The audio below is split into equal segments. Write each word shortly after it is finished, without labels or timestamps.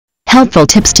Helpful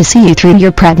tips to see you through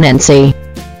your pregnancy.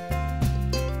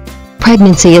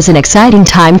 Pregnancy is an exciting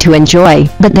time to enjoy,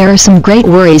 but there are some great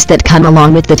worries that come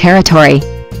along with the territory.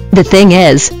 The thing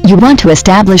is, you want to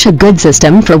establish a good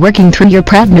system for working through your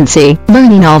pregnancy,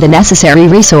 learning all the necessary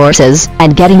resources,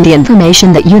 and getting the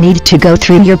information that you need to go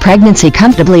through your pregnancy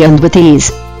comfortably and with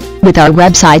ease. With our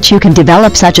website you can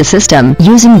develop such a system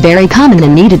using very common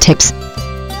and needed tips.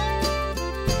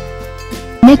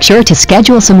 Make sure to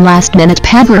schedule some last-minute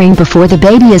pampering before the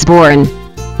baby is born.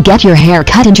 Get your hair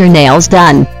cut and your nails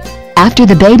done. After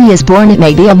the baby is born, it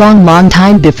may be a long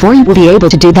time before you will be able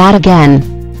to do that again.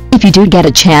 If you do get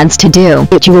a chance to do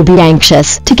it, you will be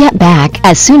anxious to get back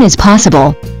as soon as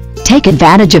possible. Take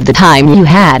advantage of the time you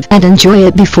had and enjoy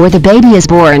it before the baby is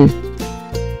born.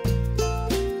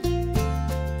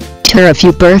 Tour a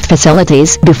few birth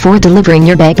facilities before delivering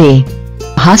your baby.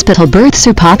 Hospital births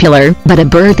are popular, but a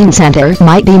birthing center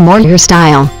might be more your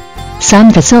style. Some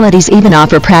facilities even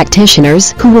offer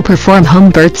practitioners who will perform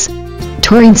home births.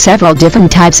 Touring several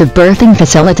different types of birthing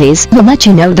facilities will let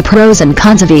you know the pros and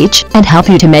cons of each and help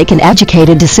you to make an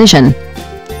educated decision.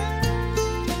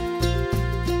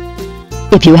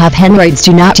 If you have hemorrhoids,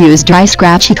 do not use dry,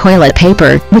 scratchy toilet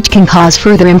paper, which can cause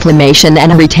further inflammation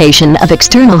and irritation of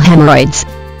external hemorrhoids.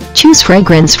 Choose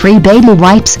fragrance-free baby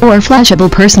wipes or flushable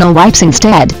personal wipes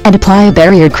instead, and apply a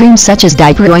barrier cream such as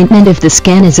diaper ointment if the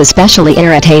skin is especially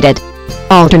irritated.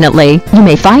 Alternately, you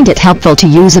may find it helpful to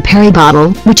use a peri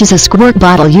bottle, which is a squirt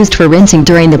bottle used for rinsing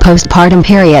during the postpartum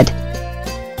period.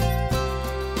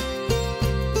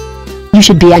 You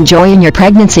should be enjoying your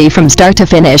pregnancy from start to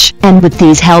finish, and with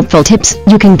these helpful tips,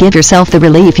 you can give yourself the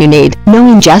relief you need,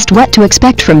 knowing just what to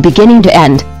expect from beginning to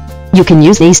end. You can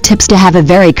use these tips to have a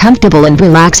very comfortable and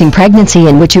relaxing pregnancy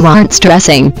in which you aren't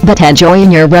stressing, but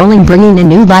enjoying your role, bringing a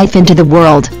new life into the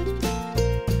world.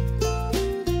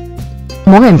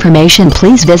 More information,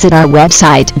 please visit our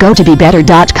website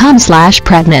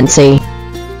gotobebetter.com/pregnancy.